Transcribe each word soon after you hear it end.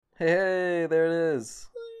Hey, there it is.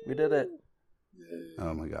 We did it.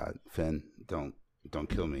 Oh my God, Finn, don't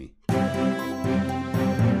kill me.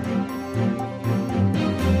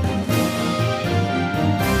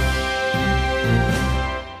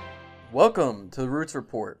 Welcome to the Roots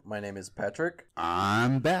Report. My name is Patrick.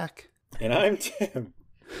 I'm back. And I'm Tim.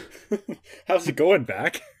 How's it going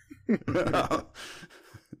back?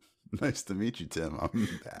 Nice to meet you, Tim.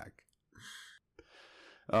 I'm back.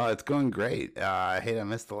 It's going great. I hate I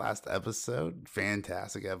missed the last episode.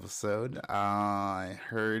 Fantastic episode. I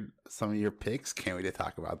heard some of your picks. Can't wait to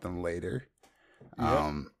talk about them later.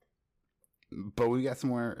 Yep. But we got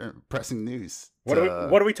some more pressing news. What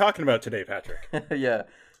are we talking about today, Patrick? Yeah.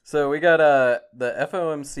 So we got the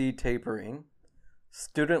FOMC tapering,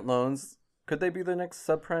 student loans. Could they be the next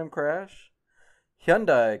subprime crash?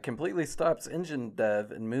 Hyundai completely stops engine dev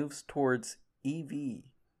and moves towards EV.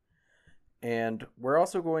 And we're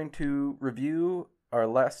also going to review our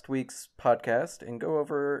last week's podcast and go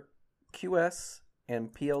over QS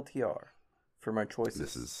and PLTR for my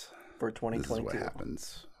choices for 2022. This is what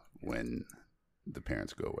happens when the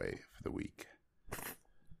parents go away for the week.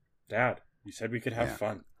 Dad, you said we could have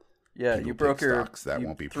fun. Yeah, People you broke your stocks that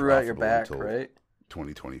won't be threw out your profitable back, until right?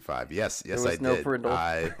 2025. Yes, There I was no did. parental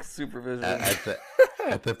I supervision.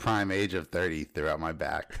 at the prime age of 30, threw out my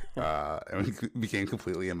back and we became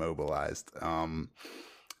completely immobilized. We've I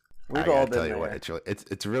all gotta been tell you there. what,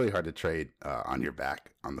 it's really hard to trade on your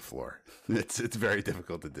back on the floor. It's very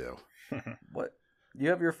difficult to do. What?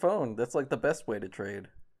 You have your phone. That's like the best way to trade.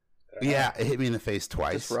 Yeah, it hit me in the face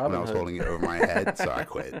twice Just when Robin I was Hood. holding it over my head, so I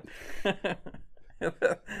quit.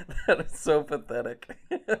 That is so pathetic.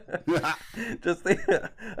 Just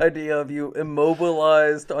the idea of you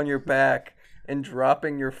immobilized on your back and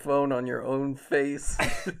dropping your phone on your own face.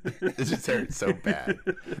 It just hurt so bad.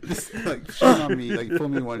 Just, like, shame on me. Like, fool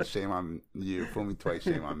me once, shame on you. Fool me twice,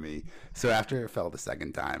 shame on me. So after it fell the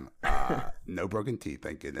second time, no broken teeth,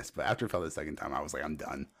 thank goodness. But after it fell the second time, I was like, I'm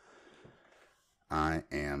done. I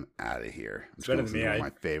am out of here. It's better than me. One of my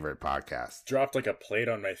favorite podcasts. Dropped like a plate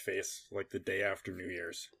on my face like the day after New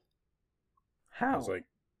Year's. I How? was like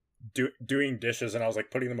doing dishes and I was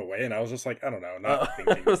like putting them away and I was just like, I don't know, not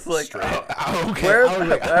thinking I was like, straight. Okay. Where?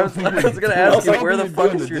 I was I was gonna I ask was you like, where the you're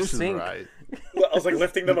fuck doing is the your dishes sink? right. I was like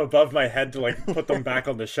lifting them above my head to like put them back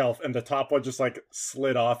on the shelf and the top one just like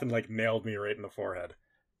slid off and like nailed me right in the forehead.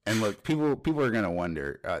 And look, people are gonna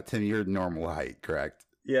wonder, Tim, you're normal height, correct?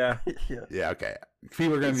 Yeah. Yeah. Yeah, okay.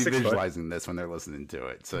 People are gonna be 6 foot. visualizing this when they're listening to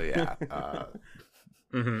it. So yeah.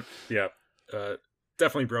 Yeah.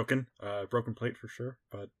 Definitely broken. Broken plate for sure,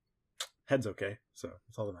 but head's okay. So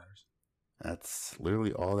that's all that matters. That's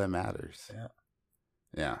literally all that matters.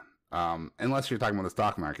 Yeah. Yeah. Unless you're talking about the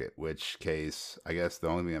stock market, which case I guess the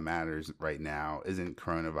only thing that matters right now isn't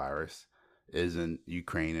coronavirus, isn't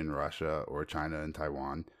Ukraine and Russia or China and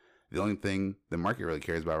Taiwan. The only thing the market really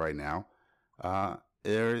cares about right now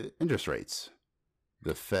are interest rates.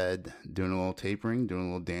 The Fed doing a little tapering, doing a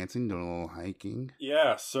little dancing, doing a little hiking.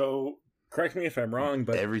 Yeah, so correct me if I'm wrong,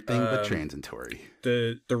 but Everything but transitory.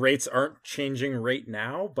 The rates aren't changing right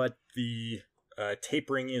now, but the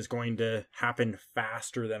tapering is going to happen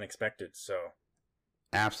faster than expected. So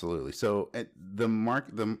Absolutely. So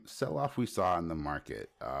the sell-off we saw in the market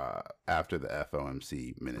after the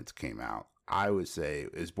FOMC minutes came out, I would say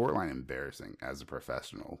is borderline embarrassing as a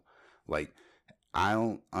professional. Like, I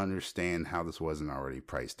don't understand how this wasn't already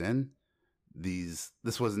priced in.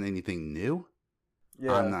 This wasn't anything new.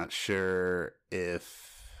 Yeah. I'm not sure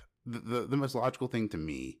if the most logical thing to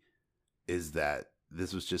me is that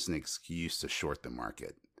this was just an excuse to short the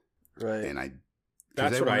market. Right. And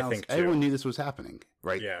that's what I think too. Everyone knew this was happening,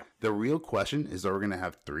 right? Yeah. The real question is, are we going to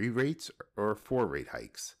have 3 rates or 4 rate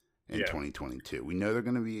hikes in Yeah. 2022? We know they're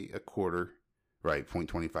going to be a quarter, right?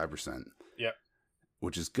 0.25%. Yep.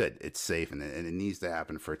 Which is good. It's safe, and it needs to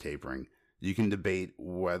happen for tapering. You can debate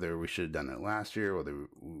whether we should have done it last year, whether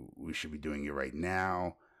we should be doing it right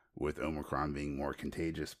now with Omicron being more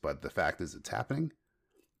contagious. But the fact is, it's happening,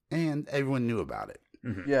 and everyone knew about it.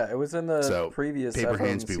 Mm-hmm. Yeah, it was in the So, previous paper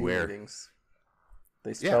hands FOMC beware. meetings.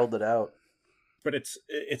 They spelled it out. But it's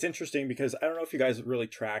interesting because I don't know if you guys really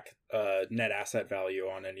track net asset value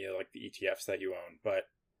on any of like the ETFs that you own, but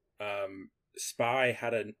SPY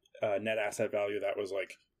had a net asset value that was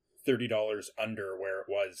like $30 under where it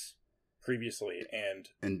was previously, and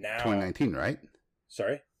In now 2019, right?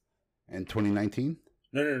 Sorry, In 2019?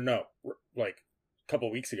 no, like a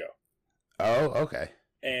couple weeks ago, Oh, okay.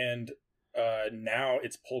 and now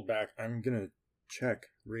it's pulled back. I'm gonna check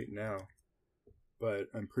right now, but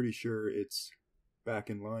I'm pretty sure it's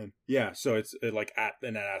back in line. Yeah, so it's like at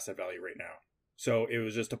the net asset value right now. So it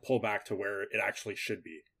was just a pullback to where it actually should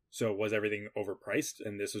be. So was everything overpriced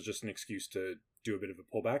and this was just an excuse to do a bit of a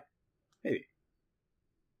pullback? Maybe.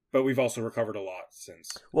 But we've also recovered a lot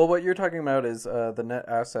since. Well, what you're talking about is the net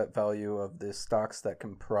asset value of the stocks that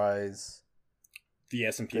comprise The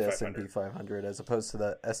S&P the 500. S&P 500 as opposed to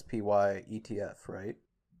the SPY ETF, right?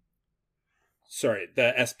 Sorry,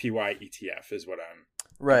 the SPY ETF is what I'm...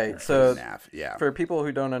 Right. So yeah. for people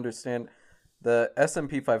who don't understand, the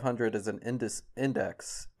S&P 500 is an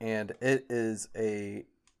index, and it is a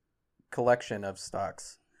collection of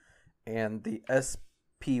stocks. And the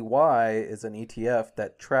SPY is an ETF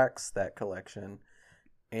that tracks that collection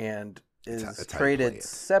and is traded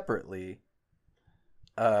separately.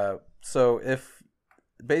 So if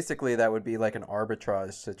basically that would be like an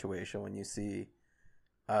arbitrage situation when you see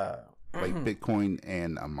like Bitcoin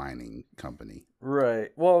and a mining company. Right.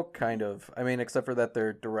 Well, kind of. I mean, except for that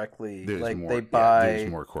they're directly they buy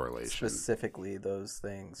there's more correlation. Specifically those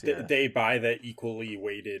things. Yeah. They buy the equally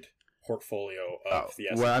weighted portfolio of the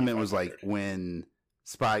S&P 500. What I meant was like when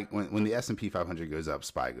the S&P 500 goes up,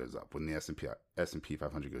 SPY goes up. When the S&P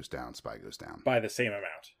 500 goes down, SPY goes down. By the same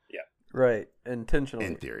amount. Yeah. Right. Intentionally.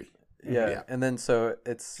 In theory. Yeah. And then so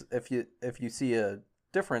it's if you see a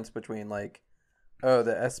difference between like, oh,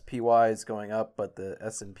 the SPY is going up but the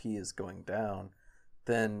S&P is going down,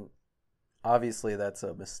 then obviously that's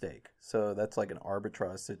a mistake. So that's like an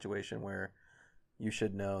arbitrage situation where you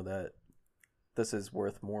should know that this is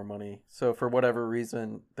worth more money. So for whatever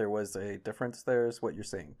reason, there was a difference there is what you're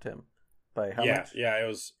saying, Tim. By how much? Yeah, it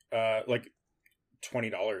was like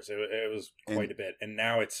 $20. It was quite a bit. And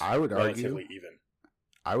now it's relatively even.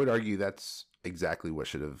 I would argue that's exactly what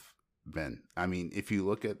should have been. I mean, if you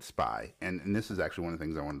look at SPY, and this is actually one of the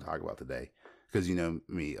things I want to talk about today, because you know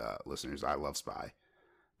me, listeners, I love SPY,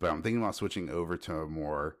 but I'm thinking about switching over to a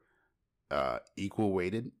more equal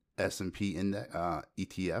weighted S&P index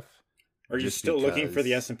ETF. Are you still looking for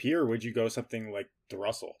the S&P, or would you go something like the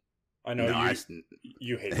Russell? I know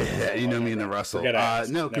you hate it. You know me and the Russell.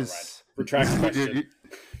 No, because retract the question.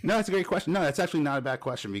 No, it's a great question. No, that's actually not a bad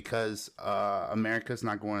question because America's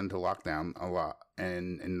not going into lockdown a lot,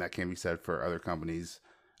 and that can be said for other companies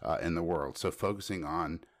in the world. So focusing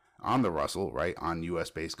on the Russell, right, on U.S.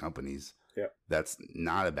 based companies, that's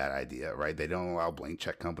not a bad idea, right? They don't allow blank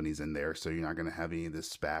check companies in there, so you're not going to have any of this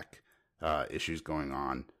SPAC issues going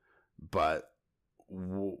on. But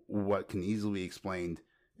what can easily be explained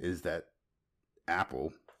is that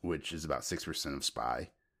Apple, which is about 6% of SPY,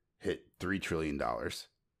 hit $3 trillion,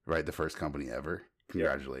 right? The first company ever.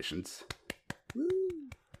 Congratulations. Woo.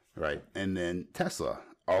 Right. And then Tesla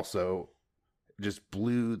also just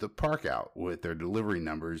blew the park out with their delivery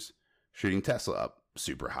numbers, shooting Tesla up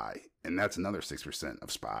super high. And that's another 6%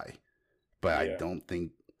 of SPY. But I don't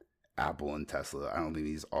think Apple and Tesla, I don't think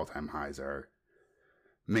these all-time highs are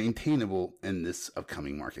maintainable in this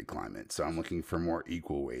upcoming market climate. So I'm looking for more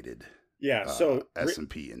equal weighted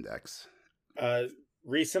S&P index.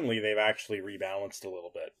 Recently they've actually rebalanced a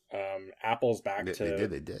little bit. Apple's back to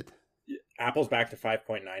they did. Apple's back to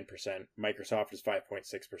 5.9%, Microsoft is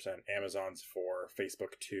 5.6%, Amazon's 4%,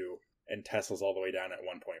 Facebook 2%, and Tesla's all the way down at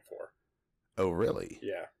 1.4%. Oh, really?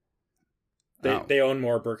 Yeah. They own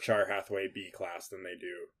more Berkshire Hathaway B class than they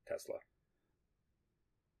do Tesla.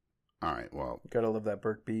 All right, well. Gotta love that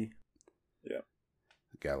Berk B. Yeah.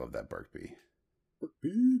 Gotta love that Berk B. Berk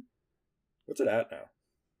B. What's it at now?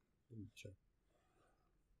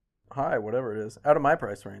 High, whatever it is. Out of my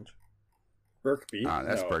price range. Berk B?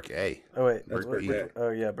 That's Berk A. Oh, wait. Berk B. Oh,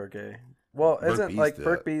 yeah, Berk A. Well, isn't like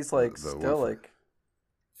Berk B's like still like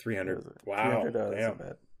 300. Wow. 300? Oh, that's not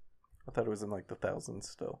bad. I thought it was in like the thousands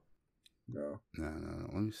still. No.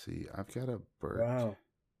 Let me see. I've got a Berk. Wow.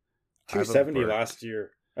 270 last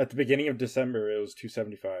year. At the beginning of December, it was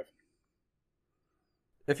 275.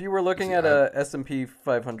 If you were looking at a S&P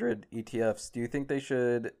 500 ETFs, do you think they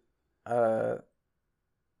should? Do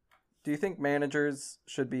you think managers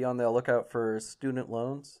should be on the lookout for student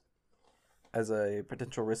loans as a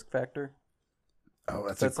potential risk factor? Oh,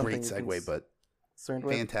 that's a great segue, but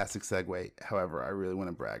fantastic segue. However, I really want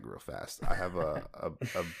to brag real fast. I have a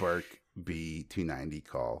Berk B 290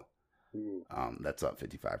 call. That's up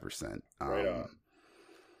 55%. Right on.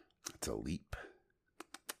 It's a leap.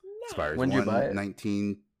 Expires when did you buy it?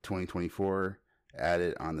 2024.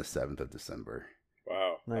 Added on the 7th of December.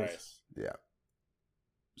 Wow. Nice. Yeah.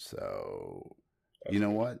 So, you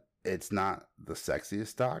know what? It's not the sexiest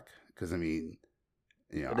stock because, I mean,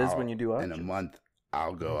 you know, it is when you do options. In a month,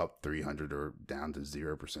 I'll go up 300 or down to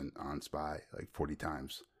 0% on SPY like 40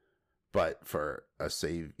 times. But for a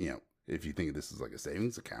save, you know, if you think of this as like a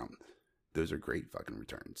savings account, those are great fucking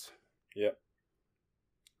returns. Yep.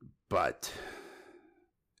 But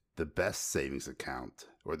the best savings account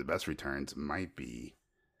or the best returns might be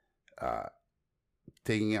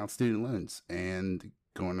taking out student loans and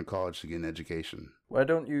going to college to get an education. Why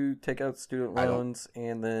don't you take out student loans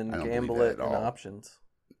and then gamble it in options?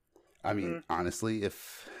 I mean, honestly,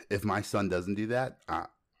 if my son doesn't do that,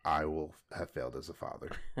 I will have failed as a father.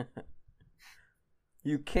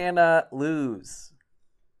 You cannot lose.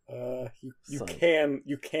 You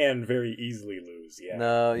can very easily lose. Yeah.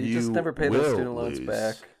 No, you just never pay those student loans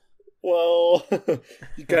back. Well,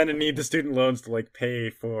 you kind of need the student loans to like pay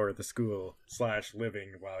for the school /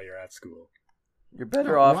 living while you're at school. You're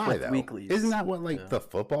better off with weeklies. Isn't that what the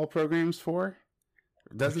football program's for?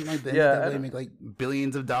 Doesn't the NCAA make like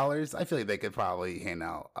billions of dollars? I feel like they could probably hand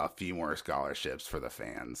out a few more scholarships for the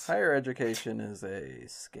fans. Higher education is a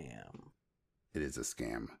scam. It is a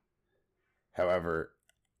scam. However,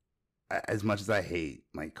 as much as I hate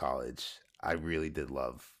college, I really did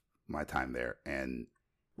love my time there, and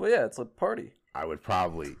well, yeah, it's a party. I would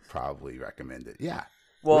probably recommend it. Yeah.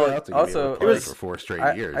 Well, also, it was for 4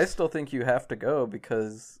 straight years. I still think you have to go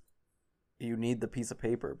because you need the piece of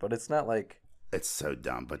paper, but it's not like it's so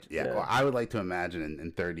dumb. But yeah. Well, I would like to imagine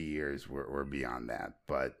in 30 years we're beyond that.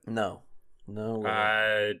 But no way.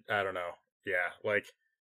 I don't know. Yeah,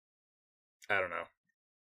 I don't know.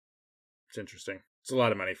 It's interesting. It's a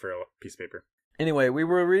lot of money for a piece of paper. Anyway, we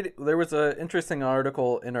were reading. There was an interesting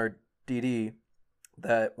article in our DD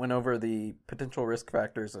that went over the potential risk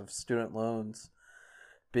factors of student loans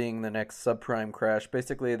being the next subprime crash.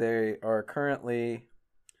 Basically, they are currently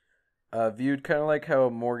viewed kind of like how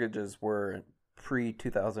mortgages were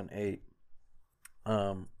pre-2008.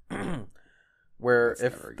 Where that's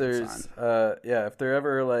if there's if they're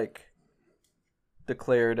ever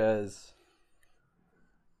declared as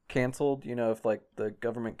canceled, if the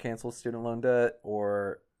government cancels student loan debt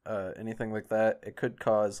or anything like that, it could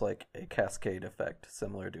cause a cascade effect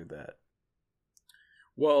similar to that.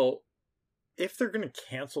 Well, if they're going to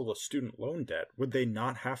cancel the student loan debt, would they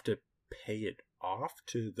not have to pay it off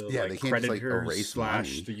to the creditors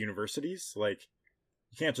 / the universities? You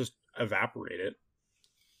can't just evaporate it.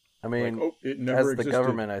 I mean, it never as the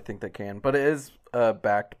government, I think they can, but it is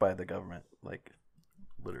backed by the government,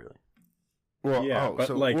 literally. Well, yeah,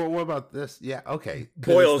 but what about this? Yeah, okay.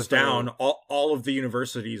 Boils down, all of the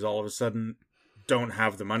universities all of a sudden don't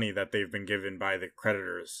have the money that they've been given by the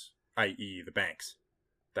creditors, i.e. the banks,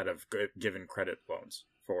 that have given credit loans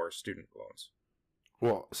for student loans.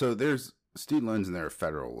 Well, so there's student loans and there are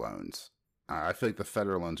federal loans. I feel like the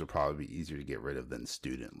federal loans would probably be easier to get rid of than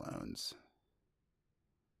student loans.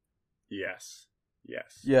 Yes.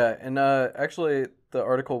 Yeah, and actually the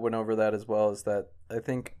article went over that as well, is that I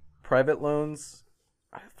think private loans,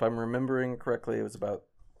 if I'm remembering correctly, it was about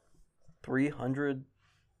 300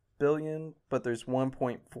 billion, but there's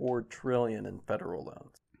 1.4 trillion in federal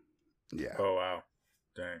loans. Yeah. Oh, wow.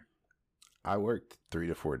 Dang. I worked 3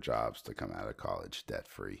 to 4 jobs to come out of college debt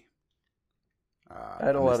free. I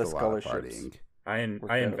had a lot of scholarships. I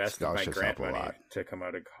invested my grant money to come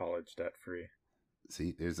out of college debt free.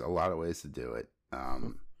 See, there's a lot of ways to do it.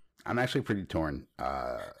 I'm actually pretty torn.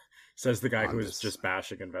 Says the guy who is just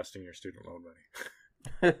bashing investing your student loan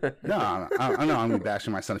money. No, I'm going to be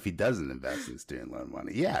bashing my son if he doesn't invest in student loan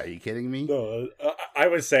money. Yeah, are you kidding me? No, I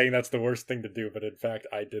was saying that's the worst thing to do, but in fact,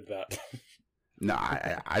 I did that. No,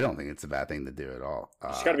 I don't think it's a bad thing to do at all. You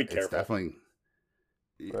just got to be careful. It's definitely,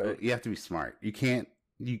 right. You have to be smart. You can't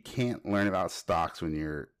learn about stocks when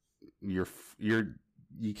you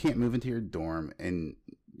can't move into your dorm and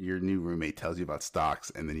your new roommate tells you about stocks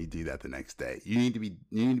and then you do that the next day. You need to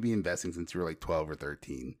be investing since you were 12 or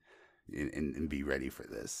 13 and be ready for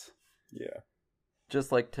this. Yeah.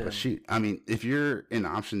 Just like Tim. But shoot, I mean, if you're an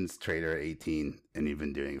options trader at 18 and you've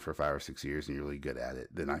been doing it for 5 or 6 years and you're really good at it,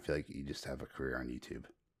 then I feel like you just have a career on YouTube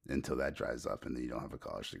until that dries up and then you don't have a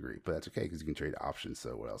college degree. But that's okay because you can trade options.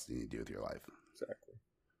 So what else do you need to do with your life? Exactly.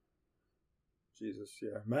 Jesus,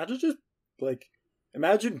 yeah.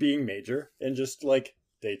 Imagine being major and just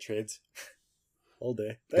day trades all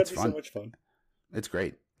day. That'd be so much fun. It's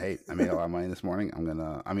great. Hey, I made a lot of money this morning.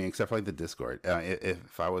 Except for the Discord.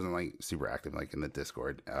 If I wasn't super active in the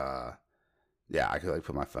Discord, yeah, I could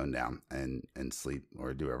put my phone down and sleep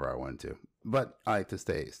or do whatever I wanted to. But I like to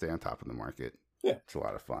stay on top of the market. Yeah, it's a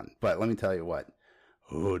lot of fun. But let me tell you what.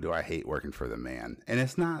 Oh, do I hate working for the man? And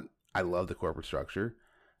it's not. I love the corporate structure.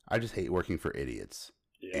 I just hate working for idiots.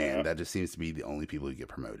 Yeah. And that just seems to be the only people who get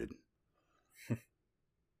promoted.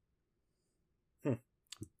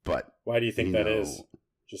 But why do you think that is?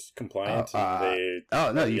 Just compliant?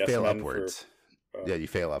 You fail upwards. Yeah, you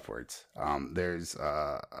fail upwards. There's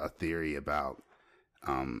a theory about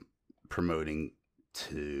promoting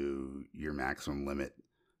to your maximum limit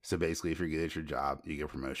So basically, if you're good at your job, you get a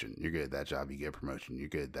promotion. You're good at that job, you get a promotion. You're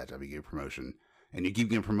good at that job, you get a promotion. And you keep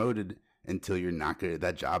getting promoted until you're not good at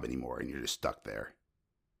that job anymore and you're just stuck there.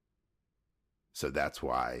 So that's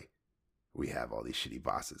why we have all these shitty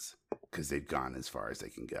bosses, because they've gone as far as they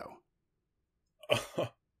can go.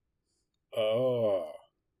 Oh.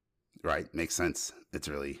 Right? Makes sense. It's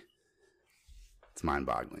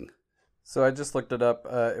mind-boggling. So I just looked it up.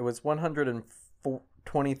 It was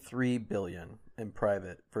 123 billion in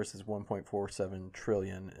private versus 1.47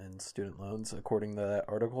 trillion in student loans, according to that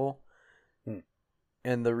article.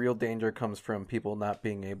 And the real danger comes from people not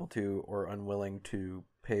being able to or unwilling to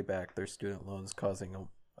pay back their student loans, causing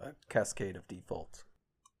a cascade of defaults.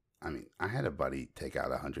 I mean, I had a buddy take out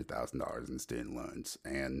 $100,000 in student loans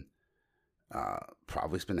and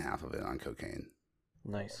probably spend half of it on cocaine.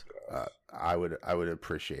 Nice. I would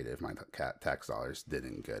appreciate it if my tax dollars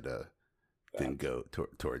didn't go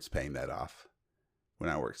towards paying that off when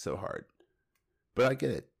I worked so hard. But I get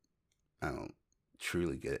it. I don't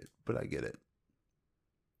truly get it, but I get it.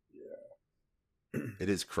 Yeah. It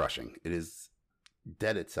is crushing. It is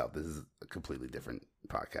debt itself. This is a completely different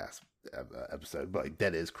podcast episode, but like,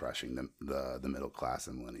 debt is crushing the middle class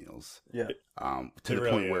and millennials. Yeah. To the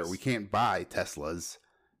point where we can't buy Teslas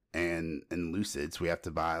and Lucids. We have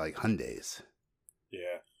to buy like Hyundais.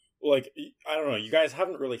 Yeah. Like, I don't know. You guys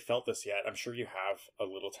haven't really felt this yet. I'm sure you have a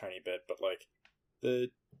little tiny bit, but like the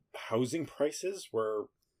housing prices where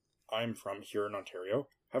I'm from here in Ontario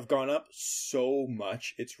have gone up so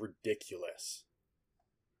much. It's ridiculous.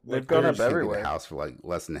 They've gone up There's everywhere. a house for like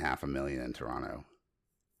less than $500,000 in Toronto.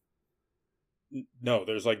 No,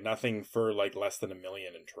 there's like nothing for like less than $1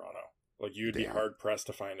 million in Toronto. Like you'd be Damn. hard pressed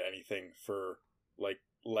to find anything for like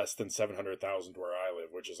less than 700,000 where I live,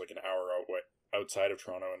 which is like an hour outside of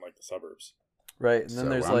Toronto in like the suburbs. Right, and then So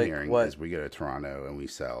there's what I'm like hearing what? is we go to Toronto and we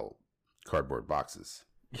sell cardboard boxes.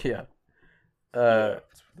 Yeah. Yeah.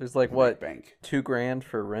 There's like We what? make bank. $2,000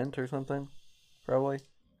 for rent or something, probably.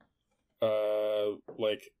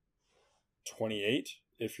 Like 28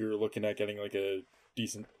 if you're looking at getting like a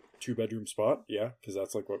decent 2-bedroom spot. Yeah, because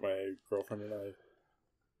that's like what my girlfriend and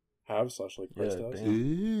I have / like price Yeah, tags. damn.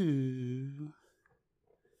 Ooh.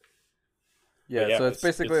 Yeah, yeah, so it's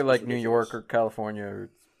basically it's like New ridiculous. York or California or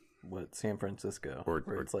what, San Francisco, Or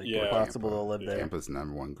where it's like yeah, impossible Tampa. to live there. Tampa's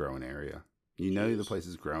number one growing area. You know the Jeez. place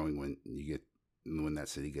is growing when that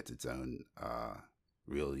city gets its own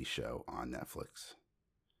reality show on Netflix.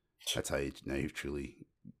 That's how you know you've truly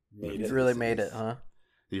Made You've it. really made it, huh?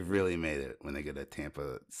 You've really made it when they get a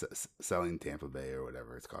selling Tampa Bay or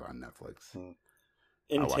whatever it's called on Netflix. In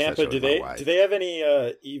I watched that Tampa, show do with my they wife. have any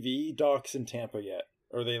EV docks in Tampa yet?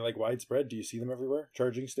 Are they like widespread? Do you see them everywhere?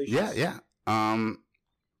 Charging stations? Yeah.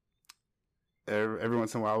 Every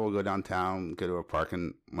once in a while we'll go downtown, go to a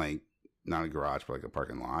parking, like not a garage, but like a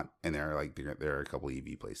parking lot, and there are a couple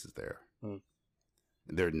EV places there.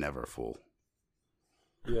 They're never full.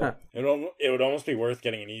 Yeah. It would almost be worth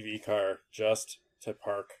getting an EV car just to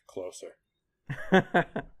park closer.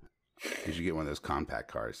 You should get one of those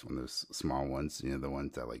compact cars, one of those small ones, the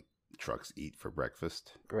ones that like trucks eat for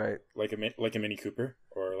breakfast. Right. Like a Mini Cooper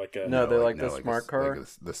or like a No, they're like the smart car?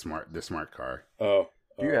 the smart car. Oh.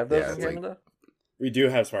 Do you have those Yeah, in it's like- Canada? We do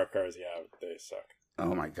have smart cars, yeah, but they suck.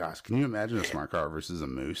 Oh my gosh! Can you imagine a smart car versus a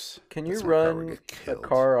moose? Can The you smart car would run get a killed.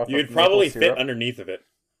 car off You'd of probably maple fit syrup? underneath of it.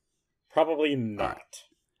 Probably not.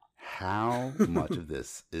 How much of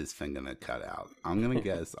this is Finn gonna cut out? I'm gonna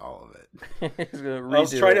guess all of it. He's gonna I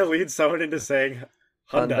was redo trying it. to lead someone into saying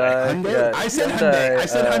Hyundai. Hyundai. Yeah, I said Hyundai, Hyundai. I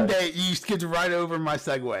said uh, Hyundai. You skipped right over my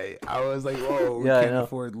segue. I was like, "Whoa, we Yeah, I can't know.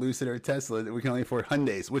 afford Lucid or Tesla. We can only afford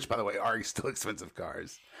Hyundais, which, by the way, are still expensive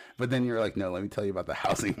cars." But then you're like, "No, let me tell you about the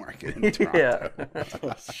housing market in Toronto."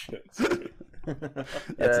 Oh, shit. Sorry. Yeah,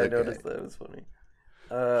 That's I okay. noticed that. It was funny.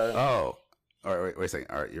 Oh, all right. Wait a second.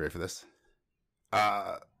 All right, you ready for this?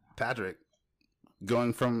 Patrick,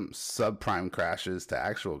 going from subprime crashes to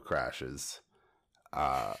actual crashes.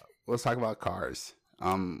 Let's talk about cars.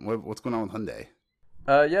 What's going on with Hyundai?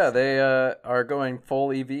 Yeah, they are going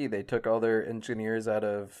full EV. They took all their engineers out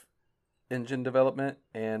of engine development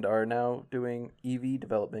and are now doing EV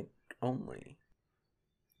development only.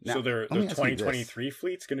 Now, So their let me ask you this. 2023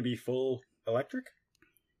 fleet's going to be full electric?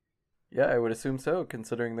 Yeah, I would assume so,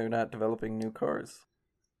 considering they're not developing new cars.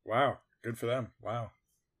 Wow. Good for them. Wow.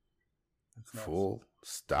 That's nuts. Full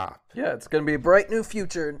stop. Yeah, it's going to be a bright new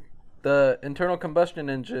future. The internal combustion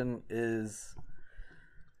engine is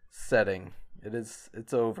setting. It's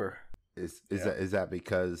over. Is Yeah. that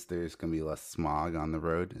because there's going to be less smog on the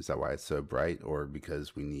road? Is that why it's so bright, or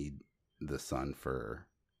because we need the sun for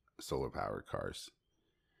solar powered cars?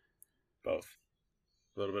 Both.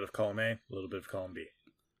 A little bit of column A, a little bit of column B.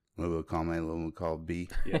 What we'll call A, what we'll call B.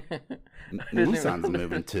 Yeah. Nissan's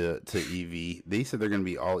moving to EV. They said they're going to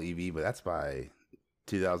be all EV, but that's by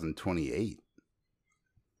 2028.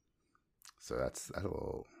 So that's a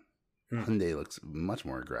little. Hyundai looks much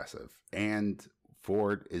more aggressive, and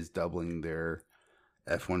Ford is doubling their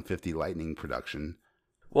F-150 Lightning production.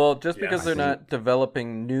 Well, just because they're not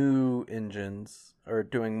developing new engines or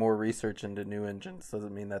doing more research into new engines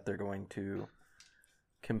doesn't mean that they're going to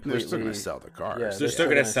completely. They're still going to sell the cars. Yeah, they're still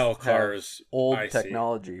going to sell cars. Old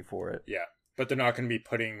technology for it. Yeah, but they're not going to be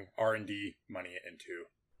putting R&D money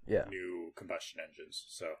into new combustion engines.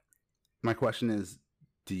 So my question is,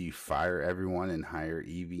 do you fire everyone and hire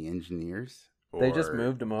EV engineers? They just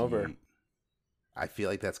moved them over. I feel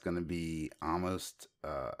like that's going to be almost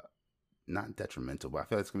not detrimental, but I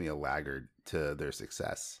feel like it's going to be a laggard to their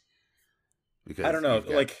success. Because I don't know,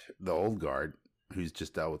 like the old guard who's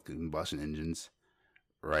just dealt with combustion engines,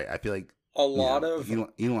 right? I feel like a lot of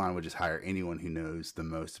Elon would just hire anyone who knows the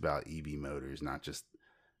most about EV motors, not just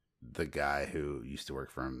the guy who used to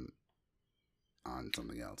work for him on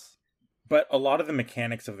something else. But a lot of the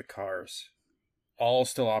mechanics of the cars all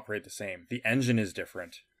still operate the same. The engine is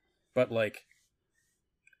different, but like,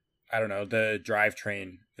 I don't know, the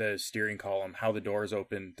drivetrain, the steering column, how the doors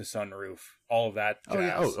open, the sunroof, all of that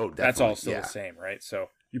jazz. Definitely. That's all still the same, right? So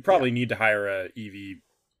you probably need to hire a EV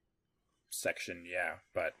section,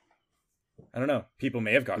 but I don't know. People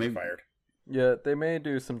may have gotten fired. Yeah, they may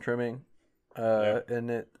do some trimming, and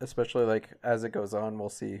it, especially like as it goes on, we'll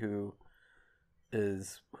see who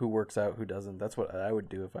works out, who doesn't. That's what I would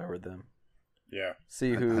do if I were them. Yeah,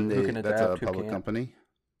 see who can adapt. That's a who public can't. company.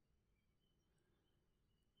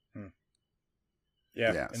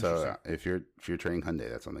 Yeah. So if you're trading Hyundai,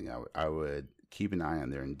 that's something I would keep an eye on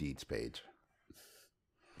their Indeeds page.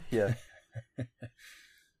 Yeah.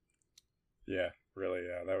 Yeah, really.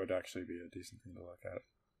 Yeah, that would actually be a decent thing to look at.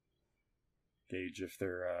 Gauge if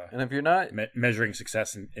they're and if you're not measuring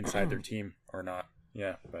success inside their team or not.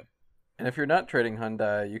 Yeah, but and if you're not trading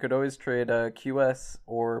Hyundai, you could always trade QS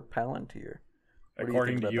or Palantir.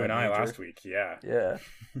 According to you and I last week, yeah. Yeah.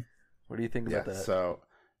 What do you think about that? So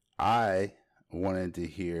I wanted to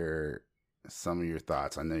hear some of your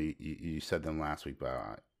thoughts. I know you said them last week, but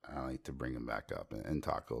I like to bring them back up and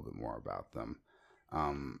talk a little bit more about them.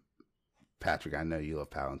 Patrick, I know you love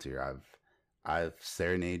Palantir. I've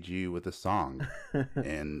serenaded you with a song,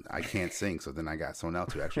 and I can't sing, so then I got someone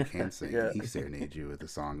else who actually can sing. Yeah. He serenaded you with a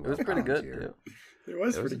song. It was pretty good. Too. It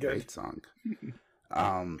was a great song.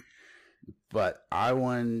 But I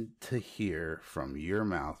want to hear from your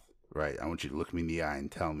mouth, right? I want you to look me in the eye and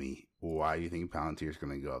tell me why you think Palantir is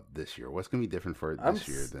going to go up this year. What's going to be different for it this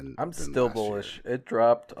year than I'm still last bullish. Year? It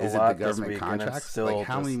dropped a Is lot it the government this week, contracts? and it's still like,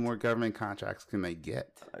 how many more government contracts can they get?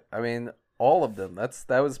 I mean, all of them.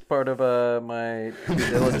 That was part of my due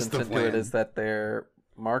diligence into it, is that their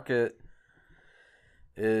market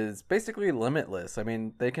is basically limitless. I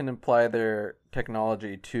mean, they can apply their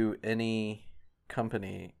technology to any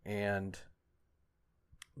company, and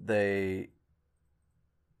they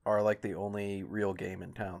are like the only real game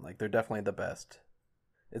in town. Like, they're definitely the best.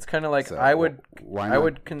 It's kind of like So, I would buy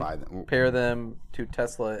them? compare them to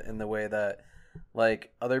Tesla in the way that,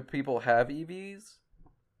 like, other people have EVs,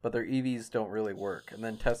 but their EVs don't really work. And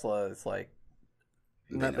then Tesla is like,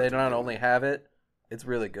 they not only have it, it's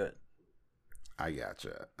really good. I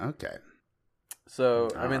gotcha. Okay. So,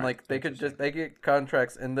 I mean, like, they get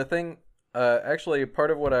contracts. And the thing, actually, part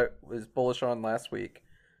of what I was bullish on last week,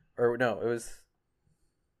 or no, it was,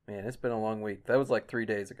 man, it's been a long week. That was like 3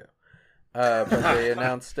 days ago. But they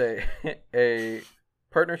announced a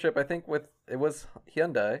partnership, I think, it was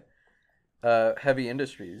Hyundai, Heavy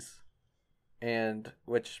Industries, and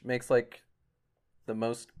which makes like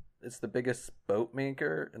it's the biggest boat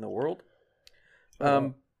maker in the world.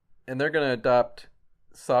 And they're going to adopt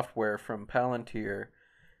software from Palantir.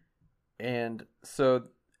 And so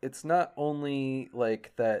it's not only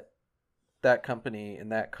like that company in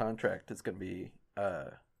that contract is going to be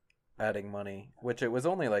adding money, which it was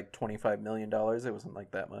only like $25 million. It wasn't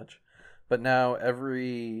like that much. But now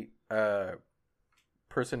every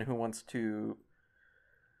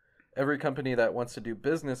every company that wants to do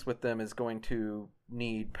business with them is going to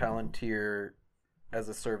need Palantir as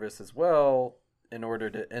a service as well in order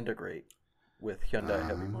to integrate with Hyundai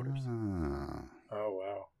Heavy Motors. Oh,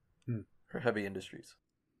 wow. Or Heavy Industries.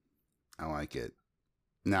 I like it.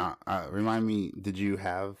 Now, remind me, did you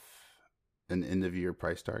have an end of year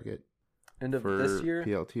price target? End of for this year?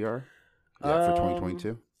 PLTR? Yeah, for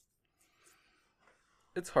 2022?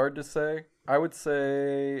 It's hard to say. I would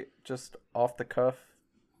say, just off the cuff,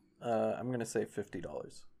 I'm going to say $50.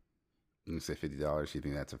 You say $50. You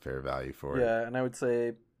think that's a fair value for it? Yeah, and I would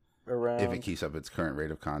say around. If it keeps up its current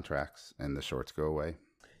rate of contracts and the shorts go away.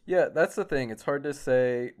 Yeah, that's the thing. It's hard to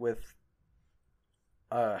say with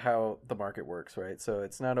how the market works, right? So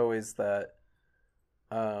it's not always that,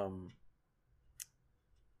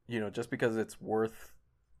 just because it's worth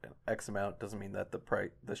X amount doesn't mean that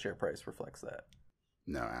the share price reflects that.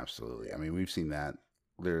 No, absolutely. I mean, we've seen that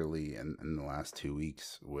literally in the last 2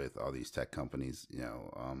 weeks with all these tech companies. We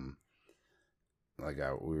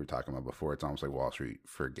were talking about before, it's almost like Wall Street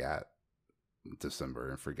forgot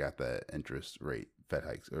December and forgot that interest rate Fed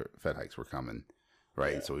hikes were coming,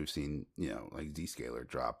 right? Yeah. So we've seen like Zscaler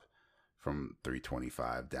drop from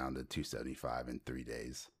 325 down to 275 in 3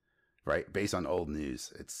 days, right? Based on old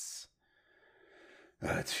news, it's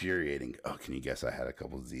infuriating. Oh, can you guess I had a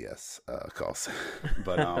couple of ZS calls,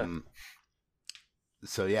 but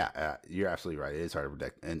so yeah, you're absolutely right. It is hard to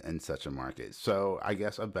predict in such a market. So I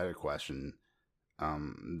guess a better question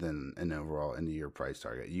than an overall end of year price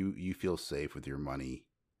target. You feel safe with your money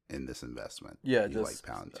in this investment? Yeah, you just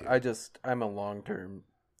like Palantir. I'm a long term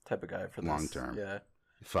type of guy for this. Long term. Yeah.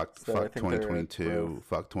 Fuck 2022.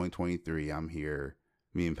 Fuck 2023. I'm here.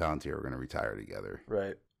 Me and Palantir are going to retire together.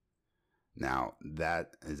 Right. Now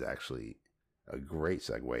that is actually a great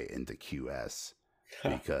segue into QS.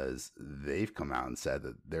 Because they've come out and said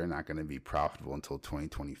that they're not going to be profitable until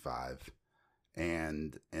 2025.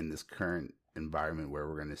 And in this current environment where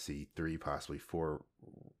we're going to see 3, possibly 4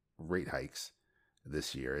 rate hikes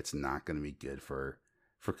this year, it's not going to be good for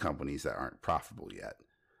companies that aren't profitable yet.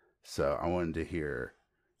 So I wanted to hear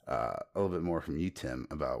a little bit more from you, Tim,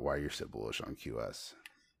 about why you're so bullish on QS.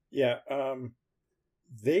 Yeah,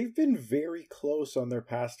 they've been very close on their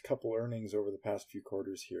past couple earnings over the past few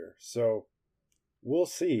quarters here. So we'll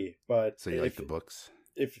see, but so you like the books?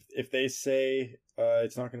 If they say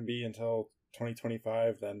it's not going to be until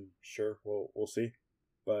 2025, then sure, we'll see.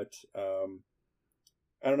 But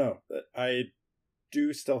I don't know. I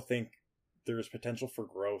do still think there's potential for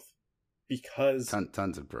growth because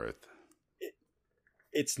tons of growth.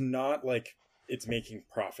 It's not like it's making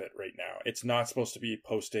profit right now. It's not supposed to be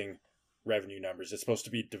posting revenue numbers. It's supposed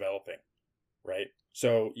to be developing, right?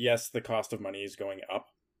 So yes, the cost of money is going up,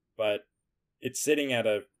 but it's sitting at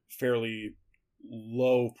a fairly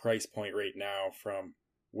low price point right now from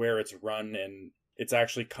where it's run, and it's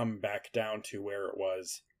actually come back down to where it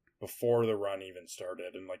was before the run even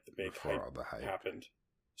started and like the big hype happened.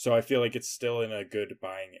 So I feel like it's still in a good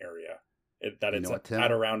buying area. It's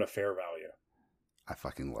at around a fair value. I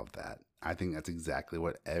fucking love that. I think that's exactly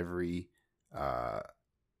what every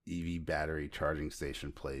EV battery charging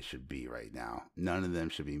station place should be right now. None of them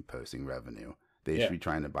should be posting revenue. They should be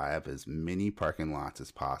trying to buy up as many parking lots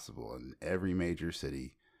as possible in every major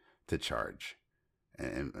city to charge,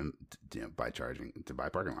 and buy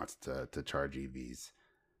parking lots to charge EVs.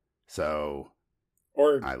 So,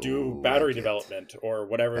 or do battery development or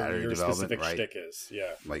whatever your specific shtick is.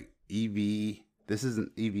 Yeah, like EV.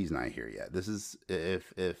 EV's not here yet. This is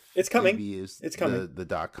if it's coming. EV is it's coming.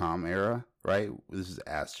 The .com era, right? This is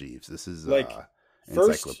Ask Jeeves. This is like.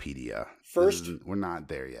 Encyclopedia. First, we're not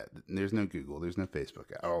there yet. There's no Google. There's no Facebook.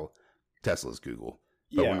 Oh, Tesla's Google,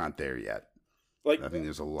 but we're not there yet. Like, I think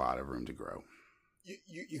there's a lot of room to grow.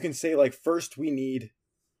 You can say like first we need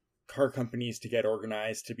car companies to get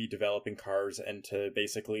organized to be developing cars and to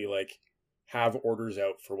basically like have orders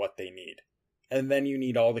out for what they need, and then you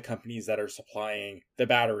need all the companies that are supplying the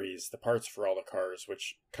batteries, the parts for all the cars,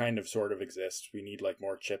 which kind of sort of exist. We need like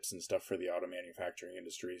more chips and stuff for the auto manufacturing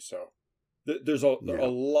industry. So. There's a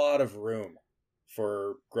lot of room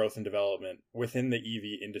for growth and development within the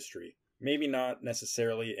EV industry. Maybe not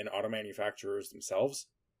necessarily in auto manufacturers themselves,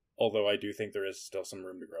 although I do think there is still some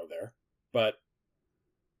room to grow there, but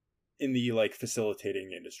in the like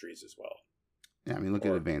facilitating industries as well. Yeah, I mean, look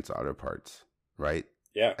at Advanced Auto Parts, right?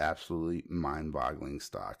 Yeah. Absolutely mind-boggling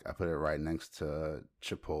stock. I put it right next to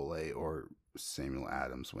Chipotle or Samuel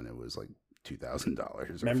Adams when it was like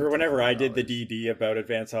 $2,000. Remember whenever I did the DD about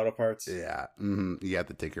Advanced Auto Parts? Yeah. Mm-hmm. You got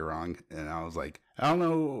the ticker wrong. And I was like, I don't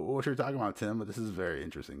know what you're talking about, Tim, but this is very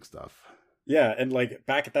interesting stuff. Yeah. And like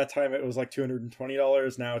back at that time, it was like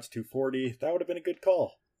 $220. Now it's $240. That would have been a good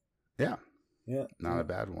call. Yeah. Yeah. Not a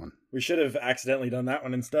bad one. We should have accidentally done that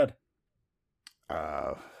one instead.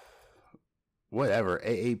 Whatever.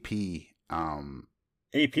 AAP.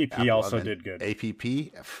 APP also did good.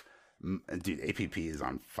 APP? Dude, APP is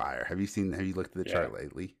on fire. Have you looked at the chart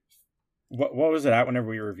lately? What was it at whenever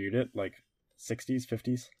we reviewed it? Like 60s,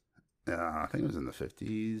 50s? I think it was in the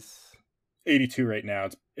 50s. 82 right now.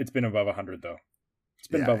 It's been above 100 though. It's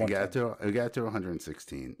been above 100. We got to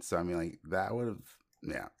 116. So I mean, like that would have.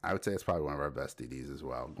 Yeah, I would say it's probably one of our best DDs as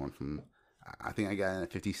well. Going from I think I got in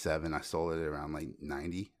at 57. I sold it around like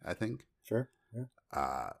 90, I think. Sure.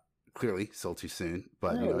 Yeah. Clearly, sold too soon.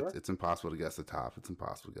 But, No, you know, right. it's impossible to guess the top. It's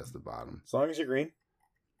impossible to guess the bottom. As long as you're green.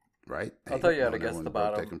 Right? I'll tell you how to guess the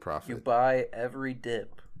bottom. Taking profit. You buy every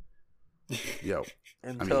dip Yo.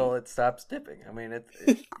 until it stops dipping. I mean,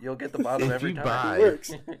 you'll get the bottom every time. Buy, It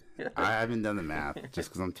works. I haven't done the math just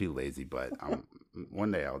because I'm too lazy, but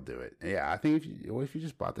one day I'll do it. Yeah, I think if you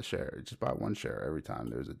just bought the share, just bought one share every time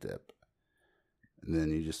there's a dip, and then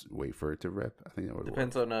you just wait for it to rip. I think that would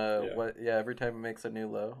Depends work. on what. Yeah, every time it makes a new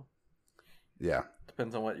low. Yeah.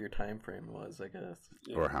 Depends on what your time frame was, I guess.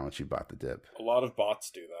 Yeah. Or how much you bought the dip. A lot of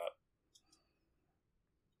bots do that.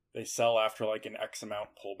 They sell after like an X amount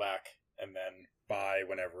pullback and then buy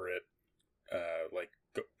whenever it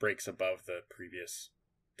breaks above the previous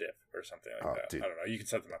dip or something like that. Dude. I don't know. You can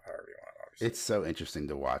set them up however you want, obviously. It's so interesting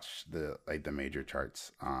to watch the major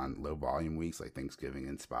charts on low volume weeks like Thanksgiving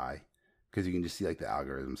and SPY, because you can just see like the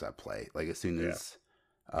algorithms at play. Like as soon as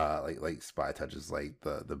like SPY touches like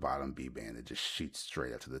the bottom B band, it just shoots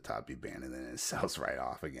straight up to the top B band and then it sells right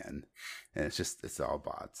off again. And it's all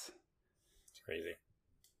bots. It's crazy.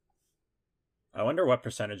 I wonder what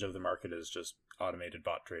percentage of the market is just automated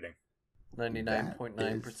bot trading.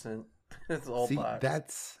 99.9%. It's all bots.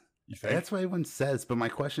 That's what everyone says. But my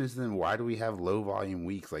question is then why do we have low volume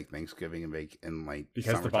weeks like Thanksgiving and like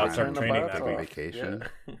because the bots aren't training that week? week. Vacation.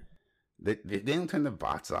 Yeah. They don't turn the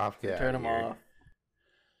bots off. Yeah, Turn them off.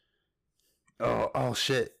 Oh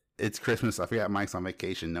shit! It's Christmas. I forgot Mike's on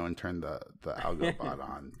vacation. No one turned the algo bot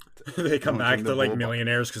on. They come back to like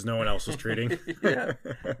millionaires because no one else was trading. Yeah.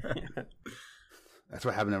 That's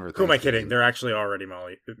what happened over. Who am I kidding? They're actually already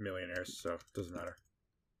millionaires, so it doesn't matter.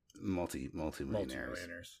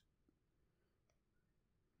 Multi-millionaires.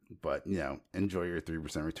 But you know, enjoy your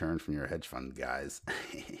 3% return from your hedge fund, guys.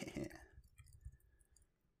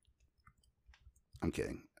 I'm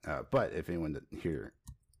kidding. But if anyone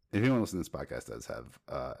listening to this podcast does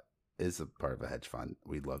have is a part of a hedge fund,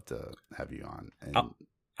 we'd love to have you on. And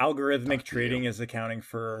algorithmic trading is accounting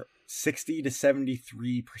for 60 to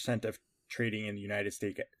 73% of trading in the United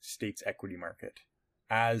States equity market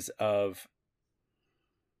as of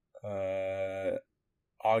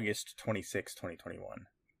August 26, 2021.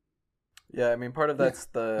 Yeah, I mean, part of that's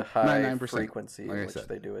the high 99%, frequency like in I which said.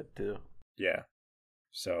 they do it, too. Yeah.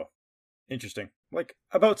 So, interesting. Like,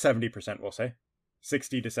 about 70%, we'll say.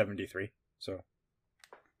 60 to 73. So,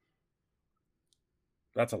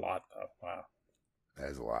 that's a lot, though. Wow.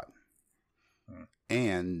 That is a lot. Hmm.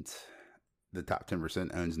 And the top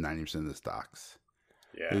 10% owns 90% of the stocks.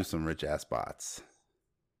 Yeah. There's some rich ass bots.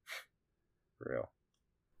 For real.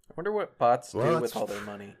 I wonder what bots do Well, with all their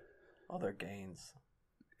money, all their gains.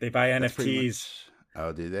 They buy That's pretty NFTs.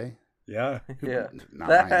 Oh, do they? Yeah. Yeah. Not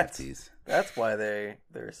my That's- NFTs. That's why they're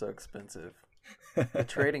so expensive. The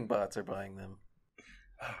trading bots are buying them.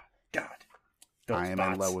 God. I am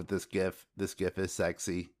in love with this GIF. This GIF is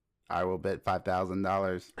sexy. I will bet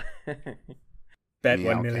 $5,000. Bet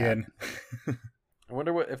Meow 1 million. I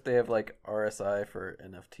wonder what if they have like RSI for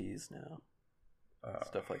NFTs now.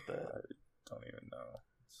 Stuff like that. I don't even know.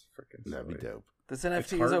 It's freaking That'd be silly. dope. This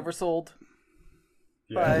NFT hard. is oversold.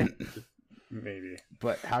 Yeah. Bye. Maybe.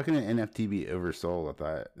 But how can an NFT be oversold? I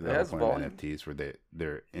thought the whole has point volume. of NFTs were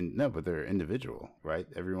they're individual, right?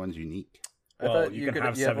 Everyone's unique. I Well, thought you can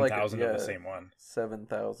have you have, 7,000 of the same one.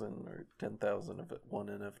 7,000 or 10,000 of one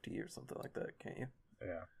NFT or something like that, can't you?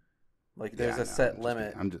 Yeah. Like there's Yeah, a set I'm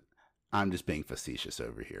limit. I'm just being facetious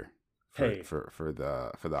over here. Hey. For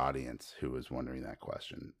the audience who was wondering that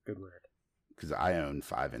question, Good word. because I own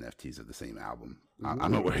 5 NFTs of the same album.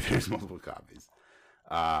 I'm aware there's multiple copies.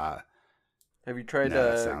 Have you tried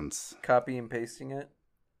No, that sounds. copy and pasting it?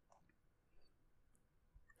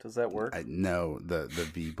 Does that work? No, the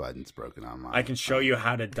V button's broken on mine. I can show you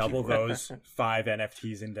how to double those 5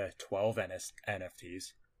 NFTs into 12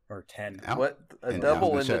 NFTs or 10. Ow. What a And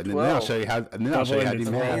double I'll into show- 12? Then I'll show you how. And then I'll show you how to do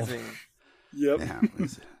Double into math. 12. Amazing. Yep. Yeah,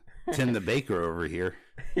 it's Tim the Baker over here.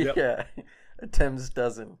 Yep. Yeah, a Tim's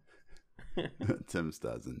dozen. Tim's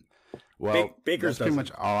dozen. Well, Baker's that's pretty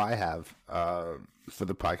dozen. much all I have for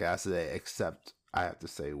the podcast today, except I have to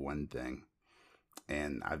say one thing,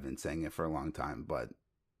 and I've been saying it for a long time, but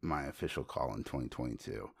my official call in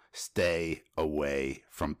 2022: stay away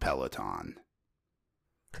from Peloton.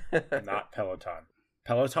 Not Peloton.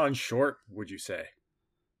 Peloton short, would you say?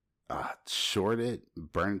 Short it,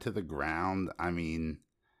 burn it to the ground. I mean,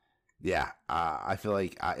 yeah, I feel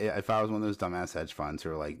like if I was one of those dumbass hedge funds who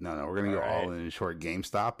are like, no, we're going to go all in and short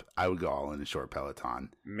GameStop, I would go all in and short Peloton.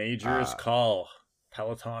 Major's call.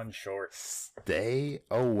 Peloton short. Stay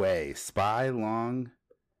away. SPY long,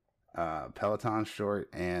 Peloton short,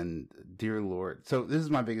 and dear Lord. So this is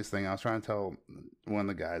my biggest thing. I was trying to tell one of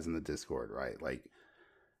the guys in the Discord, right? Like,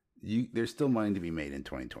 there's still money to be made in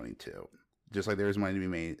 2022. Just like there's money to be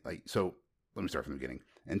made. Like, so let me start from the beginning.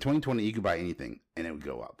 In 2020, you could buy anything and it would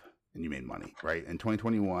go up and you made money, right? In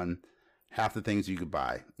 2021, half the things you could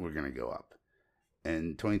buy were going to go up.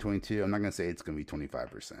 In 2022, I'm not going to say it's going to be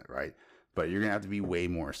 25%, right? But you're going to have to be way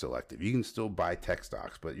more selective. You can still buy tech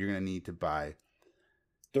stocks, but you're going to need to buy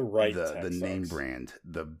the name brand,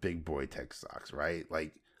 the big boy tech stocks, right?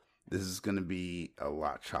 Like, this is going to be a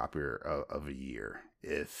lot choppier of a year.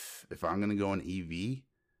 If I'm going to go in EV,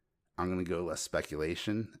 I'm going to go less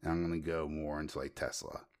speculation, and I'm going to go more into like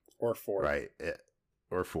Tesla or Ford, right?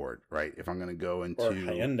 Or Ford, right? If I'm going to go into or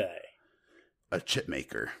Hyundai, a chip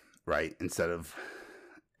maker, right? Instead of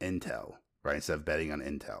Intel, right? Instead of betting on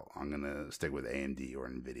Intel, I'm going to stick with AMD or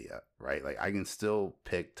Nvidia, right? Like, I can still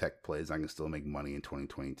pick tech plays. I can still make money in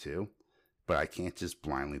 2022, but I can't just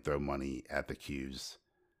blindly throw money at the Qs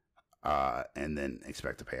and then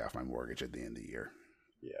expect to pay off my mortgage at the end of the year.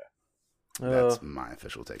 Yeah. That's my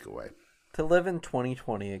official takeaway. To live in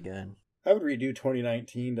 2020 again. I would redo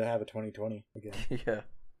 2019 to have a 2020 again. Yeah.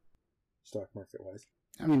 Stock market wise.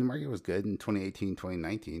 I mean, the market was good in 2018,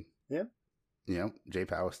 2019. Yeah. You know, J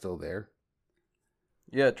Powell was still there.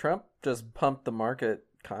 Yeah, Trump just pumped the market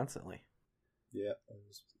constantly. Yeah, it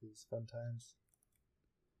was fun times.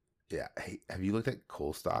 Yeah. Hey, have you looked at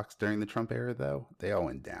coal stocks during the Trump era, though? They all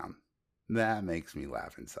went down. That makes me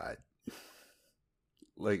laugh inside.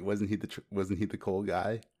 Like, wasn't he the coal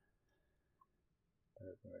guy? I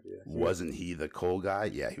have no idea. Wasn't he the coal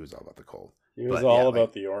guy? Yeah, he was all about the coal. He was all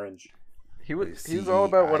about the orange. He was all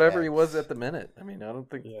about whatever he was at the minute. I mean, I don't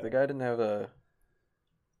think the guy didn't have a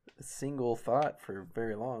single thought for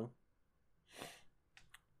very long.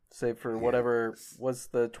 Save for whatever was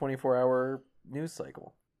the 24-hour news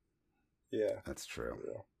cycle. Yeah. That's true.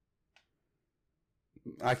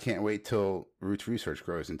 I can't wait till Roots Research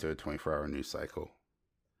grows into a 24-hour news cycle.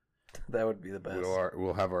 That would be the best.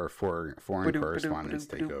 We'll have our foreign correspondents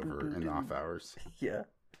take over in off hours. Yeah.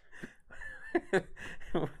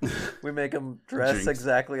 We make them dress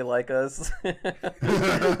exactly like us.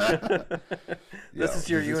 This is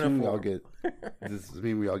your uniform. Does this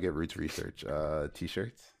mean we all get Roots Research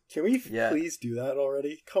t-shirts? Can we please do that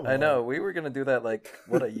already? Come on. I know. We were going to do that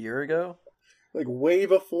a year ago? Like way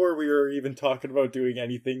before we were even talking about doing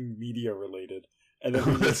anything media related. And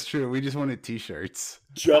then that's true. We just wanted t-shirts.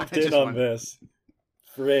 Jumped in on this.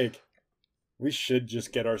 Frig. We should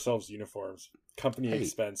just get ourselves uniforms. Company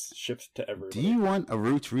expense shipped to everybody. Do you want a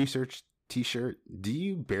Roots Research t-shirt? Do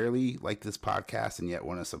you barely like this podcast and yet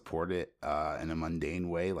want to support it in a mundane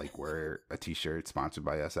way, like wear a t-shirt sponsored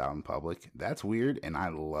by us out in public? That's weird, and I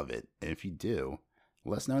love it. And if you do,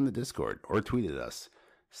 let us know in the Discord or tweet at us.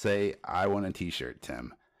 Say, I want a t-shirt,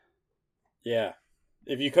 Tim. Yeah.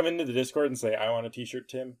 If you come into the Discord and say, I want a t-shirt,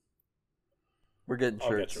 Tim, we're getting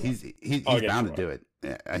shirts. He's bound to do it.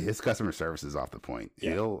 Yeah, his customer service is off the point.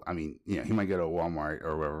 Yeah. He might go to Walmart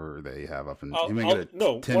or wherever they have up in.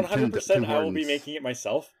 100%. I will be making it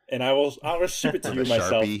myself, and I will ship it to you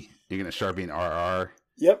myself. Sharpie. You're gonna Sharpie an RR.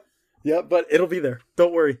 Yep, but it'll be there.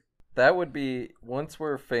 Don't worry. That would be, once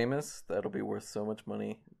we're famous, that'll be worth so much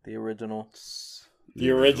money. The original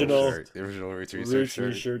Roots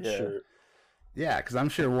Research shirt. Yeah, because I'm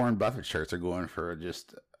sure Warren Buffett shirts are going for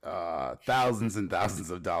just thousands and thousands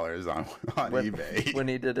of dollars on eBay. When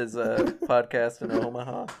he did his podcast in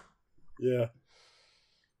Omaha. Yeah.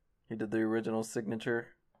 He did the original signature.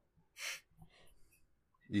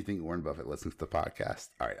 Do you think Warren Buffett listens to the podcast?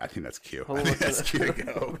 All right, I think that's cute. That's cute to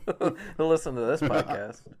go. He'll listen to this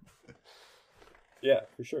podcast. Yeah,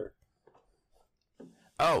 for sure.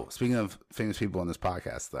 Oh, speaking of famous people on this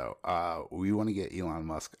podcast, though, we want to get Elon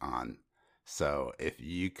Musk on. So if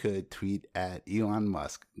you could tweet at Elon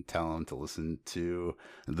Musk and tell him to listen to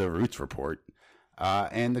the Roots Report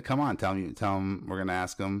and to come on, tell him we're going to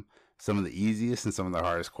ask him some of the easiest and some of the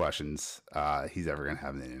hardest questions he's ever going to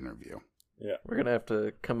have in an interview. Yeah. We're going to have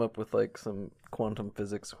to come up with some quantum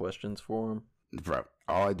physics questions for him. Bro,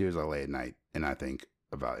 all I do is I lay at night and I think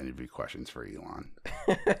about interview questions for Elon.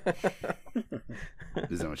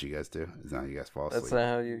 Is that what you guys do? Is that how you guys fall asleep? That's not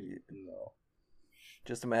how you... No.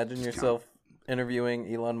 Just imagine yourself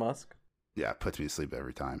interviewing Elon Musk. Yeah, it puts me to sleep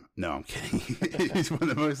every time. No, I'm kidding. He's one of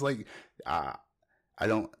the most I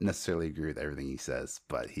don't necessarily agree with everything he says,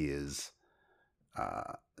 but he is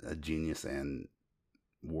a genius and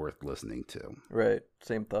worth listening to. Right.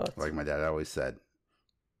 Same thoughts. Like my dad always said,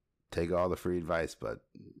 take all the free advice, but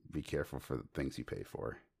be careful for the things you pay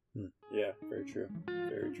for. Yeah, very true.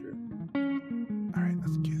 Very true. All right,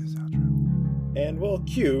 let's cue this outro. And we'll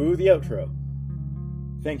cue the outro.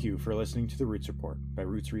 Thank you for listening to The Roots Report by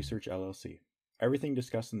Roots Research LLC. Everything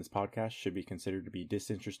discussed in this podcast should be considered to be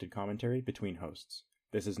disinterested commentary between hosts.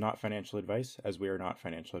 This is not financial advice, as we are not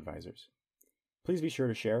financial advisors. Please be sure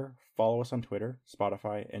to share, follow us on Twitter,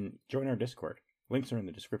 Spotify, and join our Discord. Links are in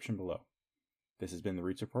the description below. This has been The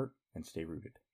Roots Report, and stay rooted.